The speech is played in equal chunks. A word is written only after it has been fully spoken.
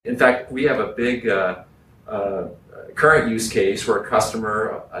In fact, we have a big current use case where a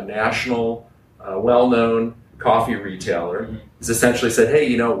customer, a national, well-known coffee retailer, has essentially said,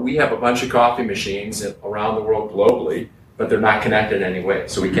 hey, we have a bunch of coffee machines around the world globally, but they're not connected in any way,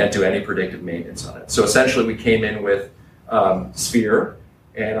 so we can't do any predictive maintenance on it. So essentially we came in with Sphere,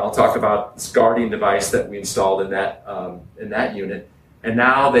 and I'll talk about this guardian device that we installed in that unit. And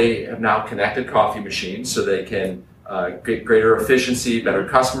now they have connected coffee machines so they can get greater efficiency, better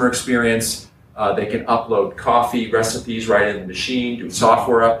customer experience. They can upload coffee recipes right in the machine, do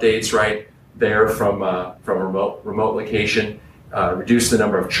software updates right there from a remote location, reduce the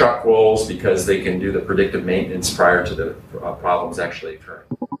number of truck rolls because they can do the predictive maintenance prior to the problems actually occurring.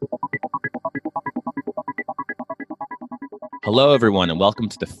 Hello, everyone, and welcome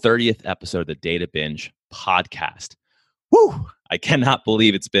to the 30th episode of the Data Binge podcast. Whew! I cannot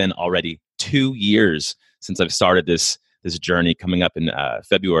believe it's been already 2 years since I've started this journey, coming up in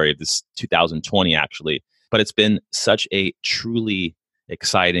February of this 2020, actually. But it's been such a truly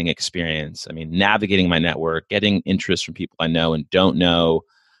exciting experience. I mean, navigating my network, getting interest from people I know and don't know,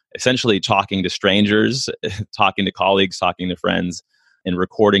 essentially talking to strangers, talking to colleagues, talking to friends, and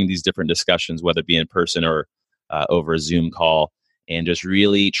recording these different discussions, whether it be in person or over a Zoom call, and just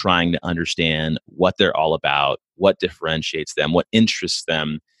really trying to understand what they're all about, what differentiates them, what interests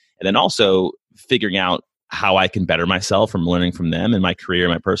them, and then also figuring out how I can better myself from learning from them in my career,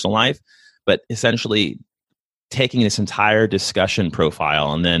 my personal life, but essentially taking this entire discussion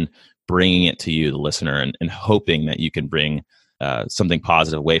profile and then bringing it to you, the listener, and hoping that you can bring something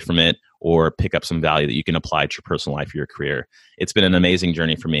positive away from it or pick up some value that you can apply to your personal life or your career. It's been an amazing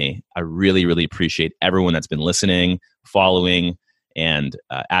journey for me. I really, really appreciate everyone that's been listening, following, and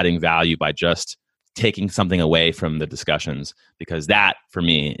adding value by just taking something away from the discussions, because that, for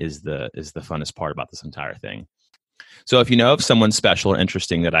me, is the funnest part about this entire thing. So if you know of someone special or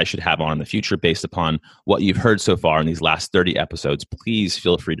interesting that I should have on in the future based upon what you've heard so far in these last 30 episodes, please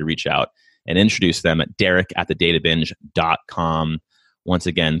feel free to reach out and introduce them at derek@thedatabinge.com. Once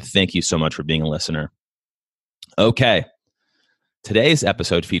again, thank you so much for being a listener. Okay. Today's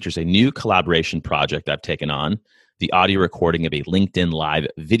episode features a new collaboration project I've taken on, the audio recording of a LinkedIn Live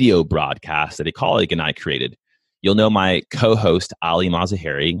video broadcast that a colleague and I created. You'll know my co-host, Ali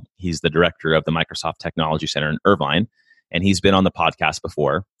Mazaheri. He's the director of the Microsoft Technology Center in Irvine, and he's been on the podcast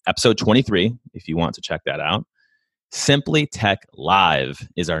before. Episode 23, if you want to check that out. Simply Tech Live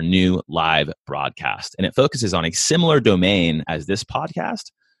is our new live broadcast, and it focuses on a similar domain as this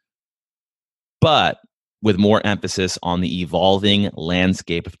podcast, but with more emphasis on the evolving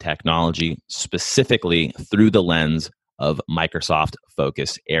landscape of technology, specifically through the lens of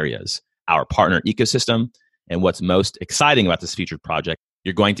Microsoft-focused areas, our partner ecosystem, and what's most exciting about this featured project,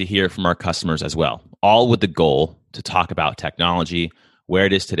 you're going to hear from our customers as well, all with the goal to talk about technology, where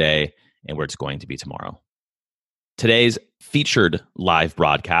it is today, and where it's going to be tomorrow. Today's featured live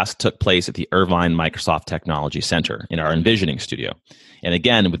broadcast took place at the Irvine Microsoft Technology Center in our Envisioning studio. And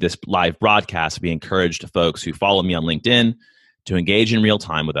again, with this live broadcast, we encouraged folks who follow me on LinkedIn to engage in real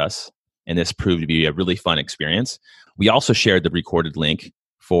time with us, and this proved to be a really fun experience. We also shared the recorded link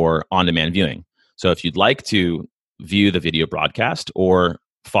for on-demand viewing. So if you'd like to view the video broadcast or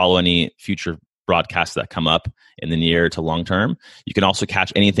follow any future broadcasts that come up in the near to long term, you can also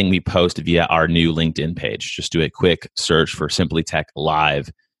catch anything we post via our new LinkedIn page. Just do a quick search for Simply Tech Live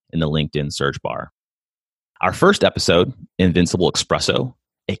in the LinkedIn search bar. Our first episode, Invincible Expresso,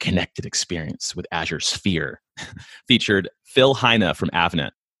 a connected experience with Azure Sphere, featured Phil Heine from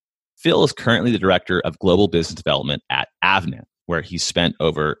Avnet. Phil is currently the Director of Global Business Development at Avnet, where he spent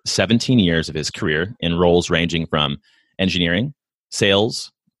over 17 years of his career in roles ranging from engineering,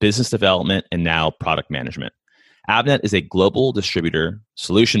 sales, business development, and now product management. Avnet is a global distributor,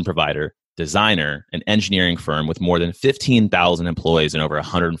 solution provider, designer, and engineering firm with more than 15,000 employees in over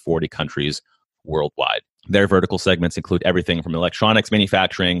 140 countries worldwide. Their vertical segments include everything from electronics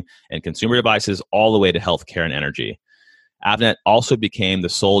manufacturing and consumer devices all the way to healthcare and energy. Avnet also became the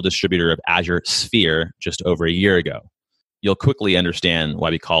sole distributor of Azure Sphere just over a year ago. You'll quickly understand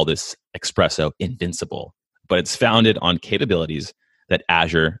why we call this Expresso Invincible, but it's founded on capabilities that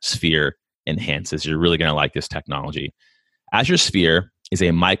Azure Sphere enhances. You're really going to like this technology. Azure Sphere is a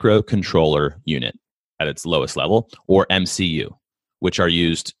microcontroller unit at its lowest level, or MCU, which are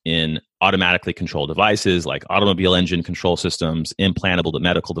used in automatically controlled devices like automobile engine control systems, implantable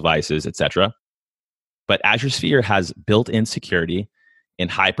medical devices, etc. But Azure Sphere has built-in security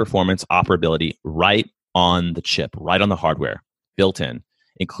and high-performance operability right on the chip, right on the hardware, built in,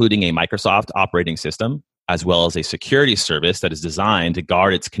 including a Microsoft operating system, as well as a security service that is designed to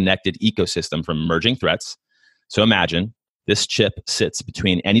guard its connected ecosystem from emerging threats. So imagine This chip sits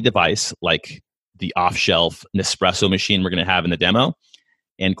between any device, like the off-shelf Nespresso machine we're going to have in the demo,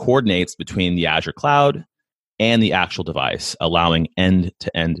 and coordinates between the Azure cloud and the actual device, allowing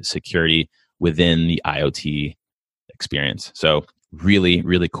end-to-end security within the IoT experience. So really,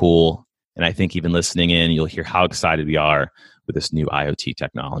 really cool. And I think even listening in, you'll hear how excited we are with this new IoT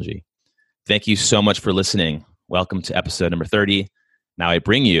technology. Thank you so much for listening. Welcome to episode number 30. Now I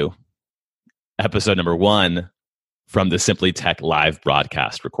bring you episode number 1 from the Simply Tech live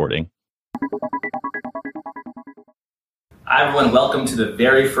broadcast recording. Hi, everyone. Welcome to the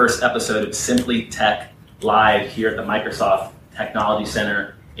very first episode of Simply Tech Live here at the Microsoft Technology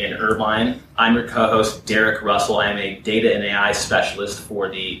Center in Irvine. I'm your co-host, Derek Russell. I'm a data and AI specialist for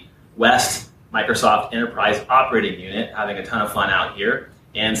the West Microsoft Enterprise Operating Unit, having a ton of fun out here.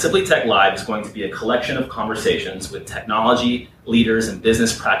 And Simply Tech Live is going to be a collection of conversations with technology leaders and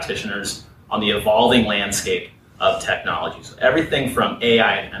business practitioners on the evolving landscape of technology. So everything from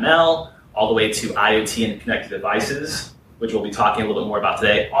AI and ML, all the way to IoT and connected devices, which we'll be talking a little bit more about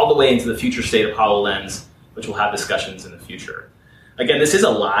today, all the way into the future state of HoloLens, which we'll have discussions in the future. Again, this is a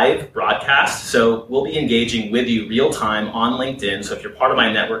live broadcast, so we'll be engaging with you real time on LinkedIn. So if you're part of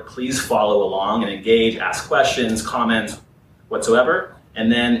my network, please follow along and engage, ask questions, comments, whatsoever.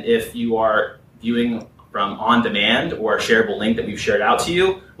 And then if you are viewing from on demand or a shareable link that we've shared out to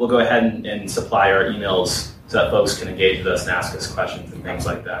you, we'll go ahead and supply our emails so that folks can engage with us and ask us questions and things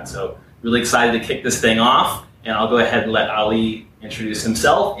like that. So really excited to kick this thing off. And I'll go ahead and let Ali introduce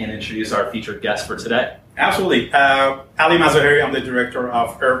himself and introduce our featured guest for today. Absolutely. Ali Mazaheri, I'm the director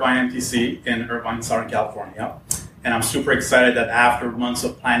of Irvine MTC in Irvine, Southern California. And I'm super excited that after months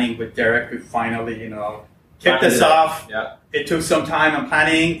of planning with Derek, we finally, kicked this off. Yeah. It took some time and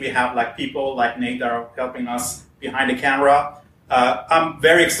planning. We have people like Nate that are helping us behind the camera. I'm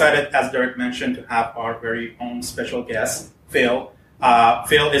very excited, as Derek mentioned, to have our very own special guest, Phil.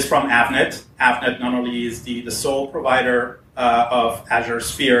 Phil is from Avnet. Avnet not only is the sole provider of Azure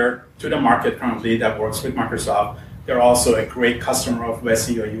Sphere to the market currently that works with Microsoft, they're also a great customer of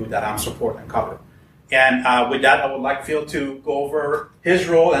WestEOU that I'm support and cover. And with that, I would like Phil to go over his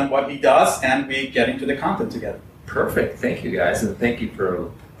role and what he does, and we get into the content together. Perfect. Thank you, guys, and thank you for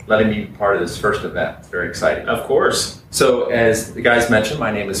letting me be part of this first event. It's very exciting. Of course. So as the guys mentioned,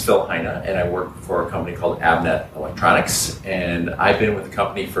 my name is Phil Heine, and I work for a company called Avnet Electronics. And I've been with the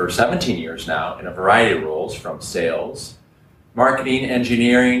company for 17 years now in a variety of roles, from sales, marketing,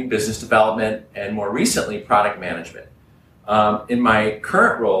 engineering, business development, and more recently, product management. In my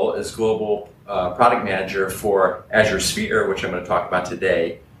current role as global product manager for Azure Sphere, which I'm going to talk about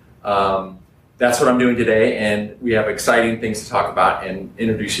today, that's what I'm doing today, and we have exciting things to talk about and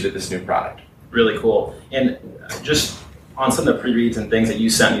introduce you to this new product. Really cool. And just on some of the pre-reads and things that you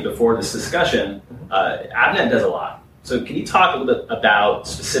sent me before this discussion, Avnet does a lot. So can you talk a little bit about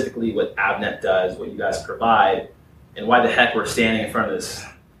specifically what Avnet does, what you guys provide, and why the heck we're standing in front of this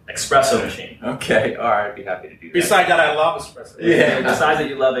Expresso machine? Okay, all right, I'd be happy to do that. Besides that, I love espresso. Yeah. Besides that,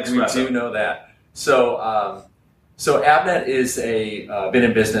 you love Expresso. We do know that. So Avnet is been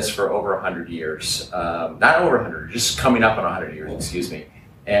in business for over 100 years. Not over 100, just coming up on 100 years, excuse me.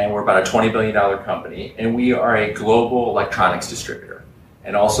 And we're about a $20 billion company, and we are a global electronics distributor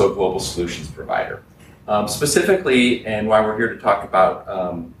and also a global solutions provider. Specifically, and why we're here to talk about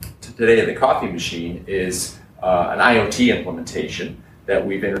today the coffee machine is an IoT implementation that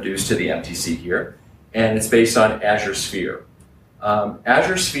we've introduced to the MTC here, and it's based on Azure Sphere.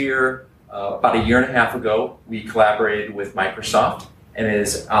 Azure Sphere, about a year and a half ago, we collaborated with Microsoft, and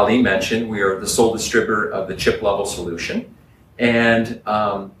as Ali mentioned, we are the sole distributor of the chip-level solution, and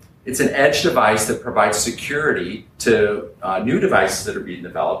it's an edge device that provides security to new devices that are being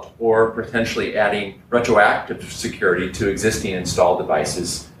developed, or potentially adding retroactive security to existing installed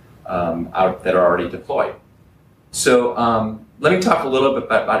devices out that are already deployed. So let me talk a little bit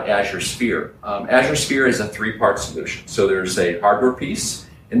about Azure Sphere. Azure Sphere is a three-part solution. So there's a hardware piece,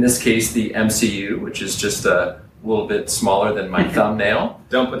 in this case the MCU, which is just a little bit smaller than my thumbnail.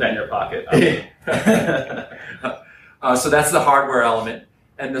 Don't put that in your pocket. So that's the hardware element.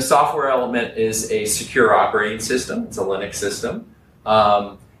 And the software element is a secure operating system. It's a Linux system.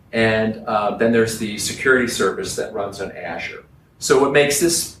 Then there's the security service that runs on Azure. So what makes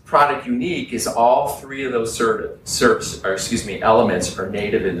this product unique is all three of those elements are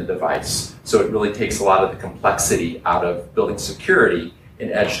native in the device. So it really takes a lot of the complexity out of building security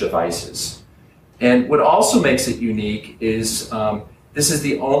in edge devices. And what also makes it unique is this is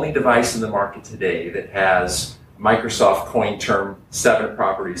the only device in the market today that has Microsoft coined term 7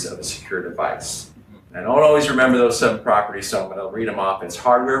 properties of a secure device. And I don't always remember those 7 properties, so I'm going to read them off. It's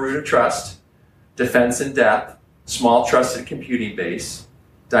hardware root of trust, defense in depth, small trusted computing base,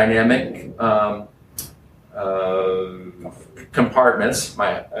 dynamic compartments.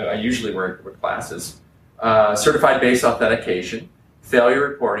 I usually work with classes, certified base authentication, failure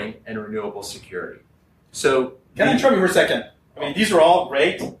reporting, and renewable security. So can I interrupt you for a second? I mean, these are all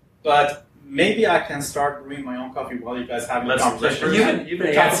great, but maybe I can start brewing my own coffee while you guys have your conversation. You've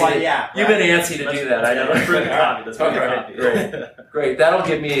been antsy to do that. I know. Let's brew the coffee. Let's brew the coffee. Great. That'll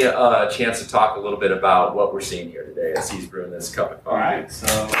give me a chance to talk a little bit about what we're seeing here today as he's brewing this cup of coffee. All right. So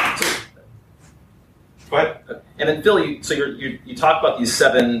go ahead. And then Phil, you talk about these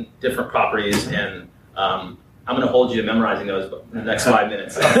 7 different properties, and I'm going to hold you to memorizing those in the next 5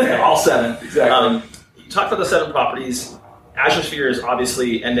 minutes. All 7. Exactly. You talked about the 7 properties. Azure Sphere is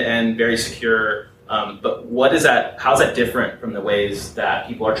obviously end-to-end, very secure. But what is that? How's that different from the ways that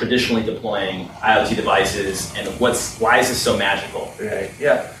people are traditionally deploying IoT devices? And why is this so magical? Right.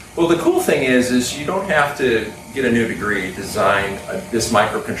 Yeah. Well, the cool thing is you don't have to get a new degree to design this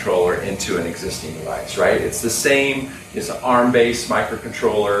microcontroller into an existing device, right? It's the same. It's an ARM-based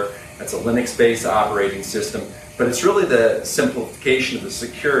microcontroller. It's a Linux-based operating system. But it's really the simplification of the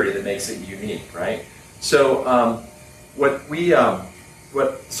security that makes it unique, right? So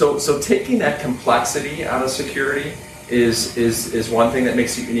so taking that complexity out of security is one thing that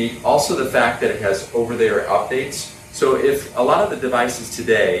makes it unique. Also, the fact that it has over-the-air updates. So if a lot of the devices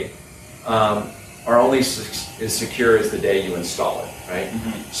today are only as secure as the day you install it, right?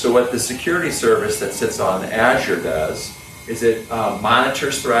 Mm-hmm. So what the security service that sits on Azure does is it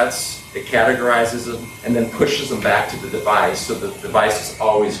monitors threats, it categorizes them, and then pushes them back to the device so the device is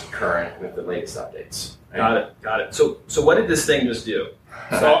always current with the latest updates. Right? Got it. So what did this thing just do?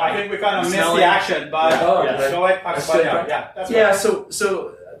 So I think we kind of missed the action, but go ahead, talk about it.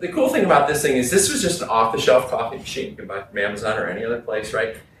 So the cool thing about this thing is this was just an off-the-shelf coffee machine you can buy from Amazon or any other place,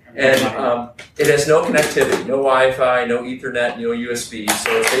 right? And it has no connectivity, no Wi-Fi, no Ethernet, no USB. So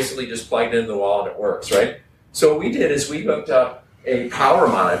it's basically just plugged into the wall and it works, right? So what we did is we hooked up a power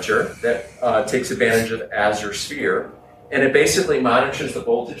monitor that takes advantage of Azure Sphere, and it basically monitors the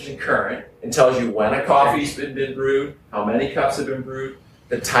voltage and current and tells you when a coffee's been brewed, how many cups have been brewed,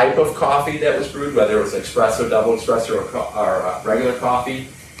 the type of coffee that was brewed, whether it was espresso, double espresso, or regular coffee.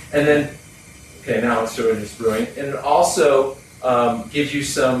 And then, now it's doing its brewing. And it also gives you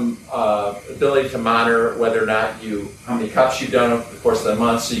some ability to monitor whether or not how many cups you've done over the course of the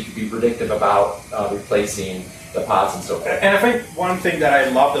month, so you can be predictive about replacing the pods and so forth. And I think one thing that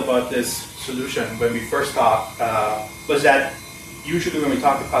I loved about this solution when we first talked was that usually when we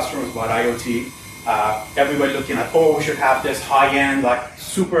talk to customers about IoT, everybody looking at, we should have this high-end, like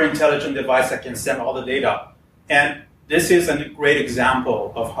super intelligent device that can send all the data. And this is a great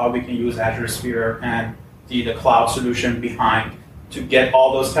example of how we can use Azure Sphere and the cloud solution behind to get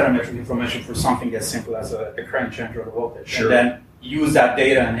all those telemetric information for something as simple as a current change or a voltage. Sure. And then use that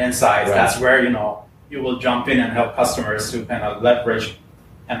data and insights. Right. That's where you will jump in and help customers to kind of leverage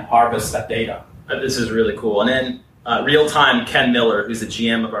and harvest that data. This is really cool. And then real-time Ken Miller, who's the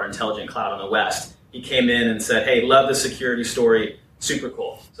GM of our intelligent cloud on the West, he came in and said, "Hey, love the security story. Super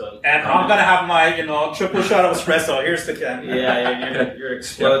cool." So, and I'm gonna have my triple shot of espresso. Here's the Ken. Yeah, you're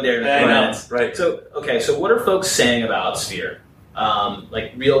explode there in a few minutes. Right. So so what are folks saying about Sphere?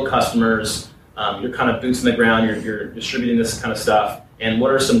 Like real customers, you're kind of boots on the ground. You're distributing this kind of stuff. And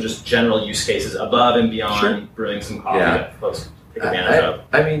what are some just general use cases above and beyond brewing some coffee that folks take advantage of?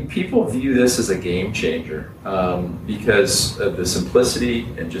 I mean, people view this as a game changer because of the simplicity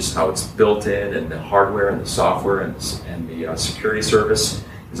and just how it's built in, and the hardware and the software and the security service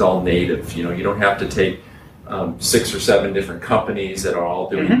is all native. You don't have to take 6 or 7 different companies that are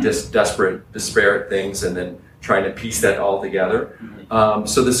all doing disparate things and then trying to piece that all together. Mm-hmm.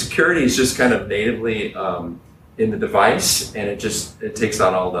 So the security is just kind of natively in the device, and it takes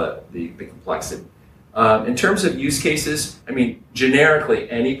on all the complexity. In terms of use cases, I mean, generically,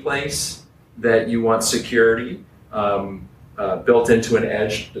 any place that you want security built into an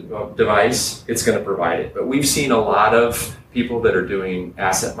edge device, it's going to provide it. But we've seen a lot of people that are doing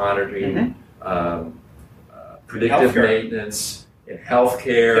asset monitoring, predictive maintenance in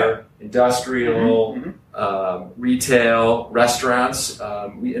healthcare, industrial, retail, restaurants.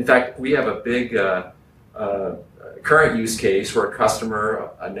 In fact, we have a big current use case where a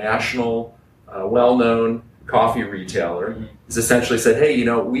customer, a national well-known coffee retailer, has essentially said, "Hey,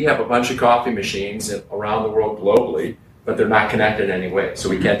 we have a bunch of coffee machines around the world globally, but they're not connected in any way, so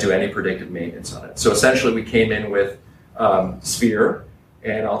we can't do any predictive maintenance on it." So essentially, we came in with Sphere,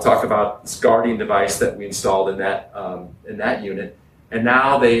 and I'll talk about this guarding device that we installed in that unit. And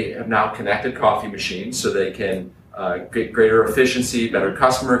now they have connected coffee machines, so they can get greater efficiency, better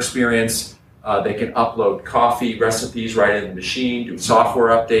customer experience. They can upload coffee recipes right in the machine, do software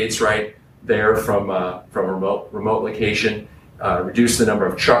updates right there from a remote location, reduce the number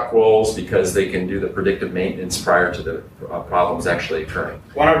of truck rolls because they can do the predictive maintenance prior to the problems actually occurring.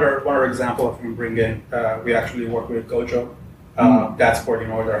 One other example I can bring in, we actually work with Gojo. That's for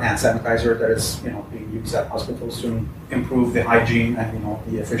their hand sanitizer that is being used at hospitals to improve the hygiene and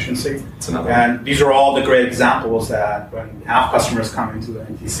the efficiency. And these are all the great examples that when we have customers come into the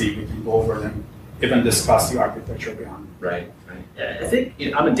NTC, we can go over them, even discuss the architecture behind it. Right. Yeah, I think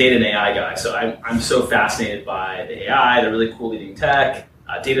I'm a data and AI guy, so I'm so fascinated by the AI, the really cool leading tech,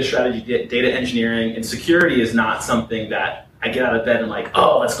 data strategy, data engineering, and security is not something that I get out of bed and like,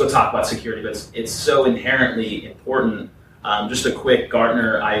 oh, let's go talk about security, but it's so inherently important. Just a quick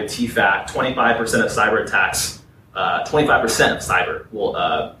Gartner IoT fact, 25% of cyber attacks, 25% of cyber will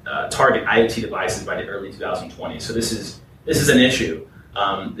target IoT devices by the early 2020. So this is an issue.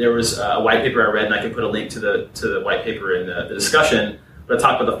 There was a white paper I read, and I can put a link to the white paper in the discussion, but I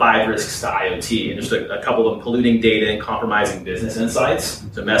talked about the 5 risks to IoT, and just a couple of them: polluting data and compromising business insights,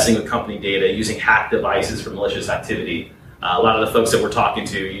 so messing with company data, using hacked devices for malicious activity. A lot of the folks that we're talking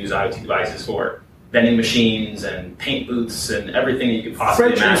to use IoT devices for vending machines and paint booths and everything that you could possibly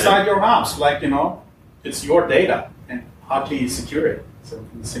Fridge imagine. inside your house, it's your data, and how can you secure it? So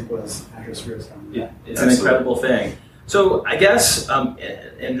as simple as Azure Sphere is done. Yeah, it's an incredible thing. So I guess,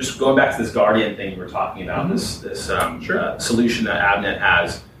 and just going back to this Guardian thing you were talking about, this solution that Avnet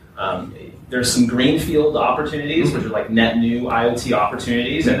has, there's some greenfield opportunities, which are like net new IoT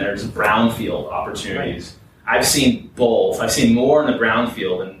opportunities, and there's brownfield opportunities. Right. I've seen both. I've seen more in the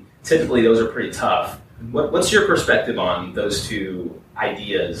brownfield, and typically those are pretty tough. What's your perspective on those two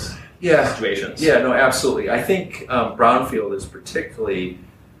ideas, situations? Yeah, no, absolutely. I think brownfield is particularly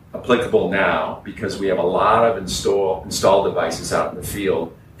applicable now because we have a lot of installed devices out in the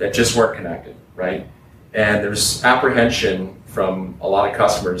field that just weren't connected, right? And there's apprehension from a lot of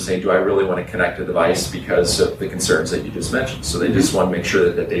customers saying, do I really want to connect a device because of the concerns that you just mentioned? So they just want to make sure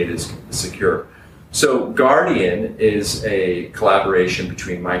that the data is secure. So Guardian is a collaboration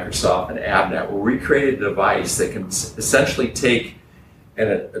between Microsoft and Avnet where we created a device that can essentially take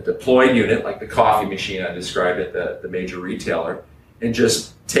a deployed unit like the coffee machine I described at the major retailer and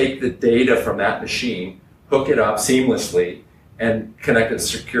just take the data from that machine, hook it up seamlessly, and connect it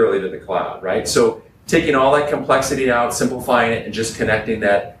securely to the cloud, right? So taking all that complexity out, simplifying it, and just connecting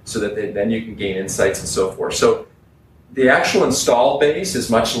that so that then you can gain insights and so forth. So the actual install base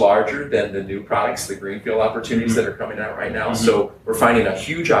is much larger than the new products, the greenfield opportunities that are coming out right now. So we're finding a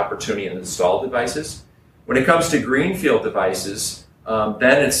huge opportunity in installed devices. When it comes to greenfield devices,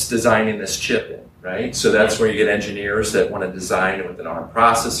 then it's designing this chip in, right? So that's where you get engineers that want to design it with an ARM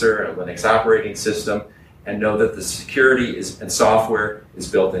processor, a Linux operating system, and know that the security and software is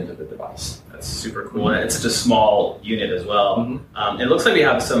built into the device. That's super cool. And it's such a small unit as well. It looks like we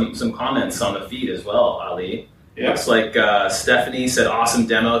have some comments on the feed as well, Ali. Yeah. Looks like Stephanie said, awesome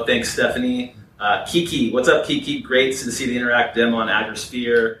demo. Thanks, Stephanie. Kiki, what's up, Kiki? Great to see the Interact demo on Azure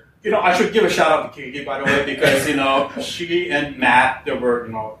Sphere. I should give a shout out to Kiki, by the way, because, she and Matt, they were,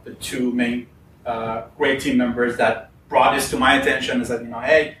 the two main great team members that brought this to my attention and said,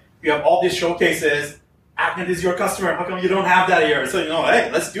 hey, you have all these showcases. Avnet is your customer. How come you don't have that here? So, hey,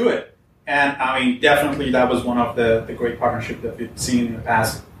 let's do it. And, definitely that was one of the great partnerships that we've seen in the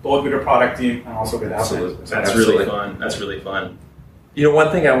past, both with the product team and also with Avnet. That's really fun. That's really fun.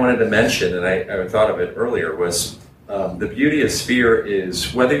 One thing I wanted to mention, and I thought of it earlier, was the beauty of Sphere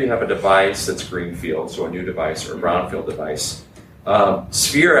is whether you have a device that's greenfield, so a new device, or a brownfield device,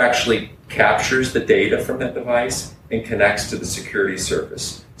 Sphere actually captures the data from that device and connects to the security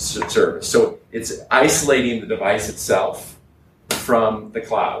service. So it's isolating the device itself from the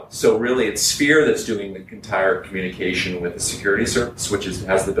cloud. So really it's Sphere that's doing the entire communication with the security service, which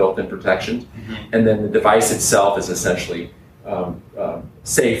has the built-in protection, and then the device itself is essentially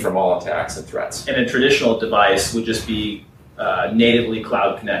safe from all attacks and threats. And a traditional device would just be natively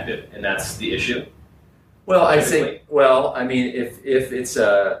cloud connected, and that's the issue? Well, I think, if it's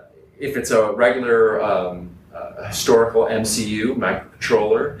a regular historical MCU,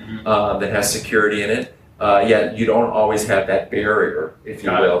 microcontroller, that has security in it, you don't always have that barrier, if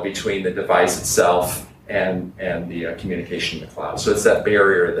you will, between the device itself and the communication in the cloud. So it's that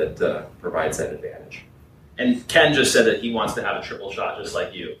barrier that provides that advantage. And Ken just said that he wants to have a triple shot just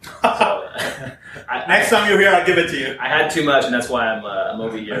like you. So, next time you're here, I'll give it to you. I had too much, and that's why I'm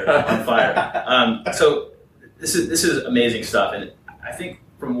over here on fire. So this is amazing stuff, and I think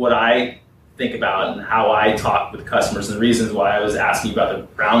from what I think about and how I talk with customers and the reasons why I was asking you about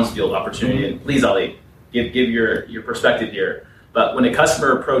the brownfield opportunity, and please, Ali, give your perspective here. But when a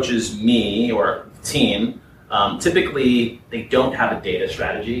customer approaches me or the team, typically they don't have a data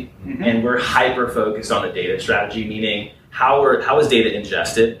strategy, and we're hyper focused on the data strategy, meaning how is data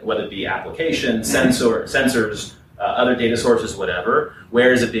ingested, whether it be application, sensors, other data sources, whatever.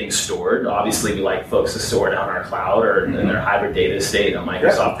 Where is it being stored? Obviously, we like folks to store it on our cloud or in their hybrid data state on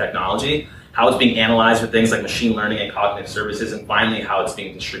Microsoft technology. How it's being analyzed with things like machine learning and cognitive services, and finally, how it's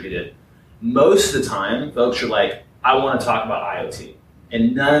being distributed. Most of the time, folks are like, I want to talk about IoT.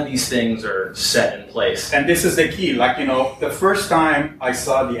 And none of these things are set in place. And this is the key. Like, the first time I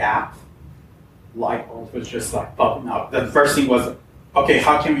saw the app, light bulb was just like popping up. The first thing was, okay,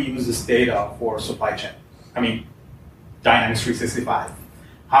 how can we use this data for supply chain? I mean, Dynamics 365.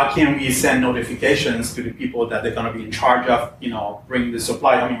 How can we send notifications to the people that they're going to be in charge of, bringing the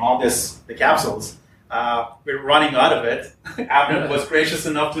supply? I mean, all the capsules. We're running out of it. Avnet was gracious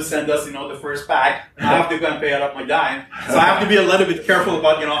enough to send us, the first pack. And I have to go and pay it up my dime. So I have to be a little bit careful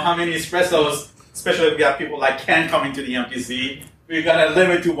about, how many espressos, especially if we have people like Ken coming to the MPC. We've got to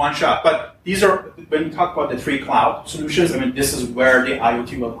limit to one shot. But these are, when we talk about the 3 cloud solutions, I mean, this is where the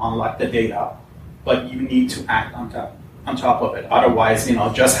IoT will unlock the data. But you need to act on top of it. Otherwise,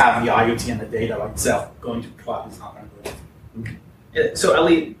 just have the IoT and the data by itself going to the cloud is not going to do it. So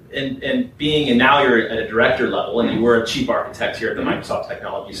Ali, and now you're at a director level, and you were a chief architect here at the Microsoft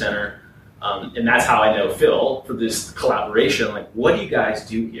Technology Center, and that's how I know Phil for this collaboration. Like, what do you guys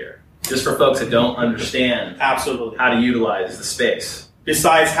do here? Just for folks that don't understand Absolutely. How to utilize the space.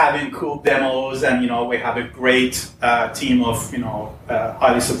 Besides having cool demos, and we have a great team of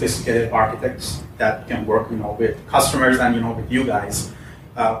highly sophisticated architects that can work with customers and with you guys.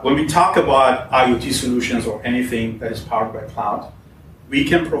 When we talk about IoT solutions or anything that is powered by cloud, we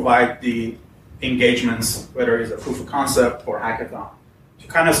can provide the engagements, whether it's a proof of concept or hackathon, to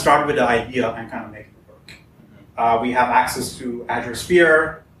kind of start with the idea and kind of make it work. We have access to Azure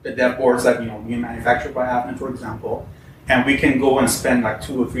Sphere, the dev boards that we manufacture by Avnet, for example, and we can go and spend like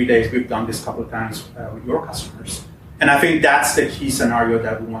 2 or 3 days. We've done this a couple of times with your customers, and I think that's the key scenario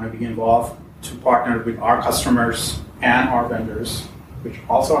that we want to be involved, to partner with our customers and our vendors, which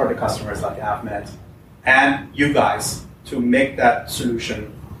also are the customers like Avnet, and you guys, to make that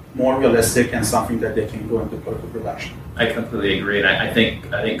solution more realistic and something that they can go and deploy to production. I completely agree, and I think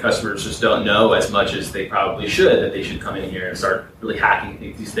customers just don't know as much as they probably should, that they should come in here and start really hacking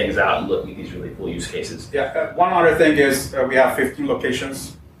these things out and looking at these really cool use cases. Yeah, one other thing is we have 15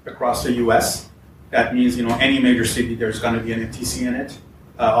 locations across the US. That means any major city there's going to be an MTC in it.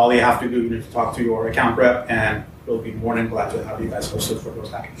 All you have to do is talk to your account rep, and we'll be more than glad to have you guys hosted for those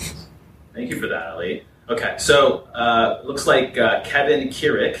hackathons. Thank you for that, Ali. Okay, so looks like Kevin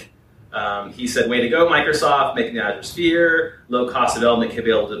Kirik, he said, way to go, Microsoft, making the Azure Sphere, low-cost development can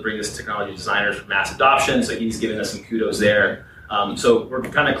be able to bring this technology to designers for mass adoption, so he's giving us some kudos there. So we're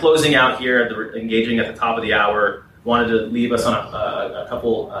kind of closing out here, engaging at the top of the hour. Wanted to leave us on a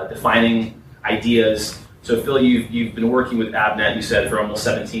couple defining ideas. So Phil, you've been working with Avnet, you said, for almost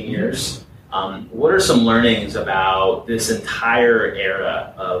 17 years. What are some learnings about this entire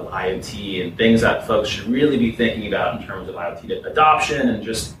era of IoT and things that folks should really be thinking about in terms of IoT adoption, and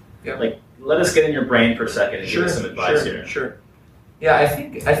just let us get in your brain for a second and give us some advice here. Sure. Yeah,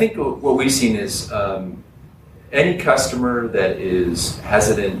 I think what we've seen is any customer that is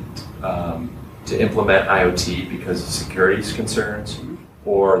hesitant to implement IoT because of security concerns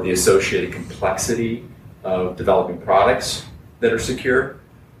or the associated complexity of developing products that are secure,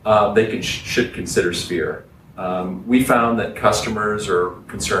 they should consider Sphere. We found that customers are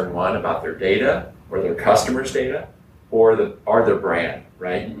concerned, one, about their data or their customers' data, or their brand,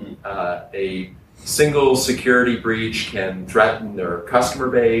 right? A single security breach can threaten their customer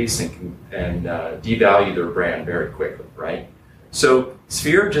base and devalue their brand very quickly, right? So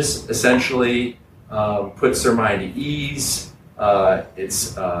Sphere just essentially puts their mind at ease.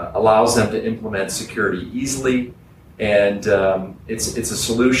 It allows them to implement security easily, and it's a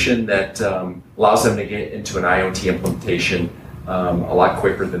solution that allows them to get into an IoT implementation a lot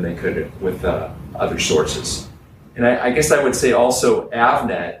quicker than they could with other sources. And I guess I would say also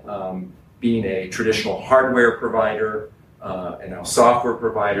Avnet, being a traditional hardware provider and now software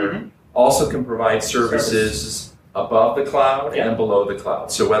provider, also can provide services above the cloud and below the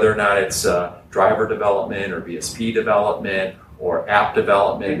cloud. So whether or not it's driver development or BSP development or app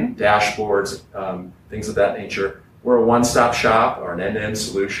development, dashboards, things of that nature, we're a one-stop shop or an end-to-end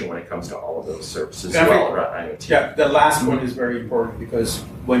solution when it comes to all of those services as well around IoT. Yeah, the last one is very important, because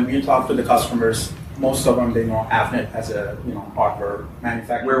when we talk to the customers, most of them, they know Avnet as a hardware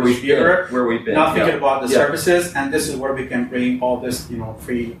manufacturer. Where we've been. Not thinking about the services, and this is where we can bring all this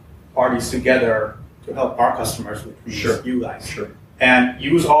three parties together to help our customers, which means Sure. you guys. Sure. And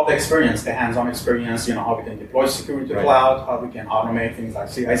use all the experience, the hands-on experience, how we can deploy security to Right. cloud, how we can automate things like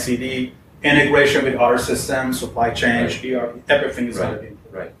CI/CD, integration with other systems, supply chain, Right. ERP, everything is going to Right.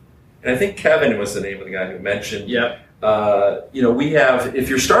 be. Right. And I think Kevin was the name of the guy who mentioned. Yep. We have, if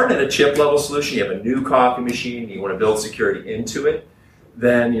you're starting at a chip level solution, you have a new coffee machine, you want to build security into it,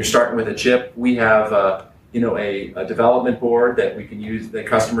 then you're starting with a chip. We have, a development board that we can use, that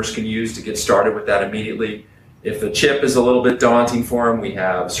customers can use to get started with that immediately. If the chip is a little bit daunting for them, we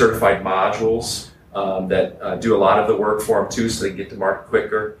have certified modules that do a lot of the work for them too, so they can get to market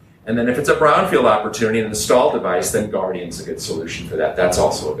quicker. And then if it's a brownfield opportunity, an install device, then Guardian's a good solution for that. That's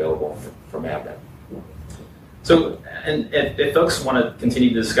also available from Avnet. So, and if folks want to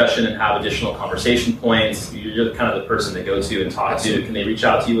continue the discussion and have additional conversation points, you're kind of the person to go to and talk to. Can they reach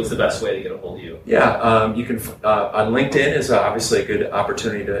out to you? What's the best way to get a hold of you? Yeah, you can, on LinkedIn is obviously a good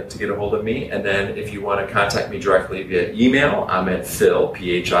opportunity to get a hold of me. And then if you want to contact me directly via email, I'm at Phil,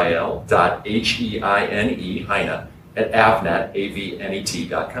 Phil, Heine, at Avnet,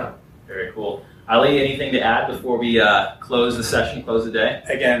 avnet.com. Very cool. Ali, anything to add before we close the session, close the day?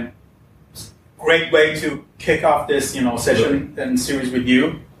 Again, great way to kick off this, session and series with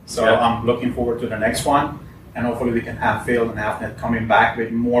you. So Yeah. I'm looking forward to the next one, and hopefully we can have Phil and Avnet coming back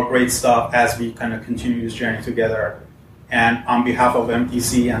with more great stuff as we kind of continue this journey together. And on behalf of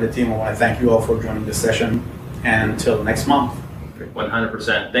MTC and the team, I want to thank you all for joining this session. And until next month.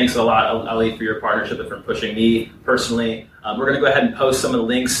 100%. Thanks a lot, Ali, for your partnership and for pushing me personally. We're going to go ahead and post some of the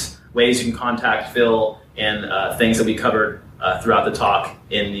links, ways you can contact Phil, and things that we covered throughout the talk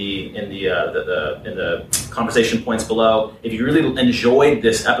in the conversation points below. If you really enjoyed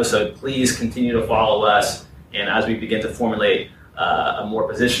this episode, please continue to follow us. And as we begin to formulate a more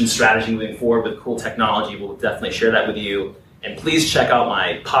positioned strategy moving forward with cool technology, we'll definitely share that with you. And please check out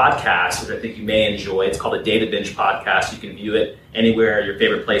my podcast, which I think you may enjoy. It's called the Data Binge Podcast. You can view it anywhere, your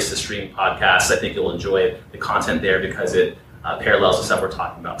favorite place to stream podcasts. I think you'll enjoy the content there because it parallels the stuff we're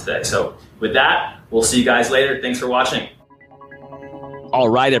talking about today. So with that, we'll see you guys later. Thanks for watching. All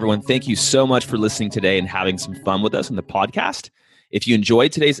right, everyone. Thank you so much for listening today and having some fun with us in the podcast. If you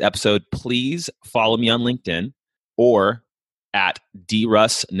enjoyed today's episode, please follow me on LinkedIn or at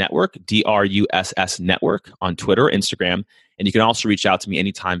DRUS Network, DRUSS Network on Twitter or Instagram. And you can also reach out to me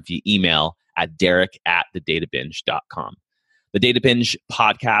anytime via email at derek@thedatabinge.com. The Data Binge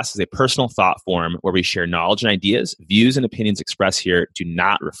podcast is a personal thought forum where we share knowledge and ideas. Views and opinions expressed here do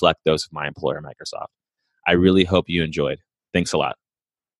not reflect those of my employer, Microsoft. I really hope you enjoyed. Thanks a lot.